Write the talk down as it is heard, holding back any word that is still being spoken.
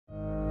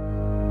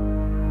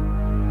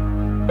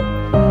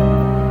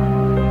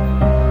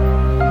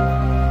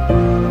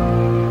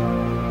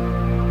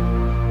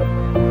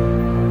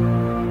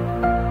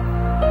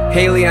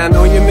Haley, I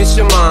know you miss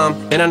your mom,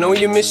 and I know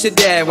you miss your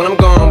dad when I'm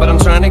gone, but I'm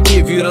trying to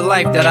give you the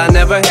life that I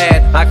never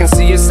had. I can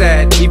see you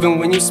sad, even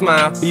when you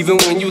smile, even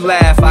when you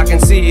laugh. I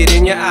can see it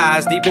in your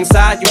eyes, deep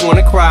inside you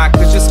wanna cry,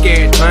 cause you're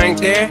scared. I ain't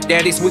there,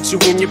 daddy's with you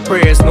in your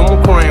prayers. No more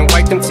crying,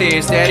 wipe them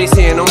tears, daddy's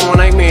here, no more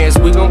nightmares.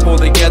 We gon' pull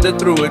together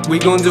through it, we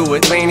gon' do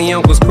it. Laney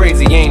uncle's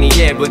crazy, ain't he?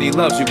 Yeah, but he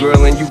loves you,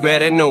 girl, and you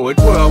better know it.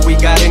 World we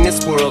got in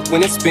this world,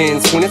 when it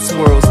spins, when it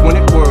swirls, when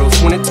it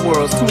whirls, when it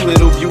twirls. Two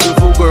little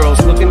beautiful girls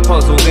looking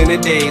puzzled in a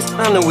daze.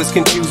 I know it's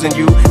confusing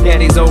you,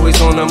 daddy's always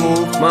on the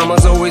move,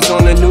 mama's always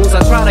on the news.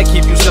 I try to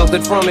keep you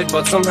sheltered from it,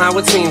 but somehow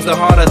it seems the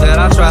harder that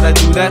I try to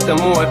do that, the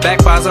more it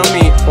backfires on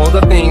me. All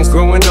the things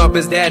growing up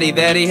as daddy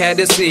that he had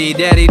to see,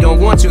 daddy don't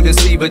want you to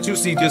see, but you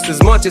see just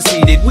as much as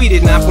he did. We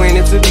did not plan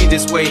it to be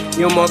this way,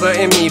 your mother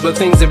and me, but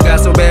things have got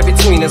so bad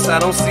between us. I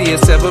don't see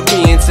us ever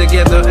being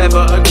together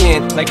ever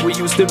again, like we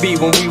used to be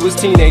when we was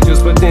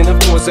teenagers. But then of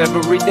course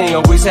everything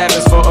always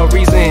happens for a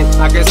reason.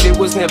 I guess it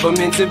was never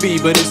meant to be,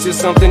 but it's just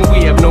something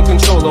we have no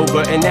control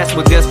over, and that's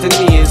what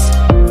destiny is.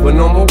 But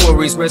no more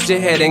worries, rest your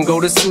head and go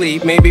to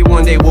sleep. Maybe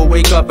one day we'll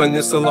wake up and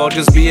this'll all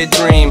just be a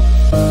dream.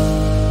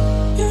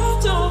 You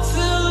don't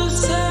feel the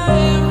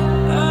same.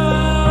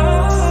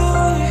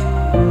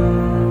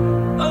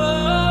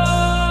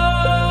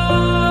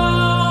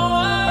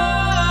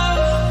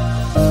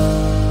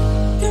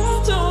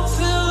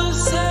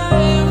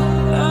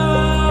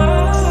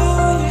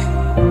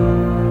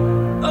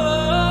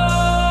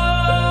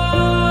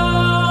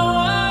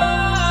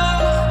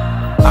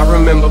 I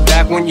remember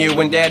back one year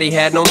when daddy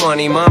had no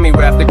money. Mommy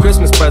wrapped the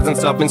Christmas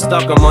presents up and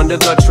stuck them under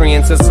the tree,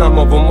 and said some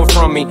of them were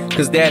from me,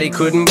 cause daddy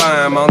couldn't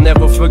buy them. I'll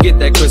never forget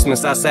that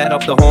Christmas, I sat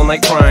up the whole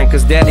night crying,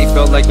 cause daddy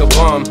felt like a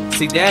bum.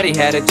 See, daddy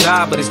had a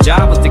job, but his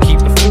job was to keep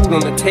the food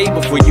on the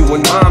table for you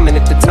and mom. And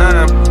at the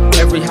time,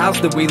 every house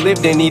that we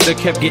lived in either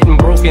kept getting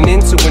broken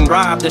into and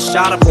robbed or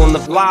shot up on the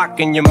block.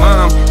 And your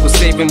mom was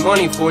saving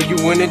money for you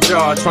in a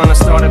jar, trying to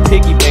start a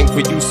piggy bank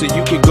for you so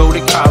you could go to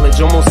college.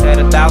 Almost had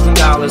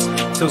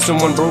 $1,000 till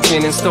someone broke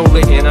in and stole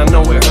it. And I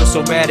know it hurt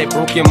so bad it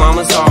broke your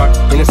mama's heart,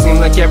 and it seemed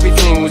like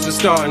everything was just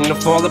starting to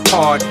fall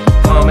apart.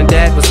 Mom and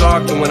dad was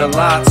arguing a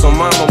lot, so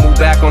mama moved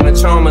back on the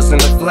Chalmers in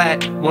a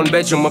flat,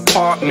 one-bedroom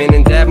apartment,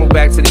 and dad moved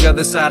back to the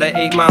other side of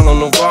 8 Mile on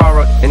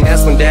Novara. And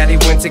that's when daddy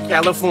went to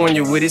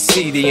California with his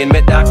CD and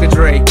met Dr.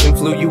 Dre, and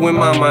flew you and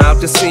mama out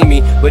to see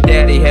me. But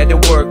daddy had to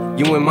work,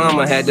 you and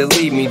mama had to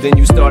leave me. Then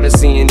you started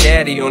seeing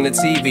daddy on the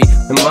TV,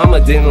 and mama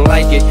didn't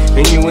like it,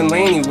 and you and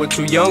Laney were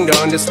too young to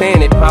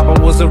understand it.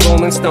 Papa was a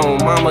Rolling Stone,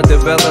 mama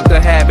developed a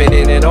habit,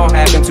 and it all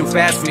happened too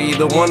fast for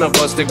either one of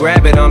us to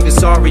grab it. I'm just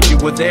sorry you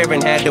were there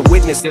and had to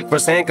witness it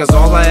firsthand, cause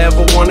all I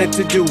ever wanted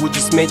to do was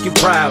just make you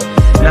proud.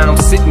 Now I'm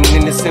sitting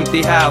in this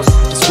empty house,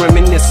 just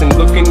reminiscing,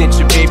 looking at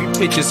your baby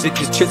pictures. It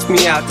just trips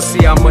me out to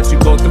see how much you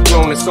both have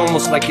grown. It's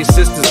almost like your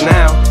sisters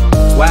now.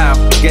 Wow,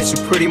 guess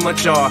you pretty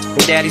much are,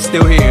 and daddy's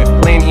still here.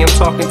 Laney, I'm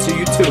talking to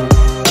you too.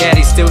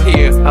 Daddy's still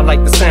here, I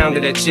like the sound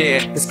of that chair.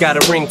 It's got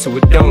a ring to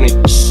it, don't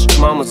it? Shh,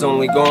 mama's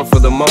only gone for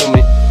the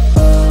moment.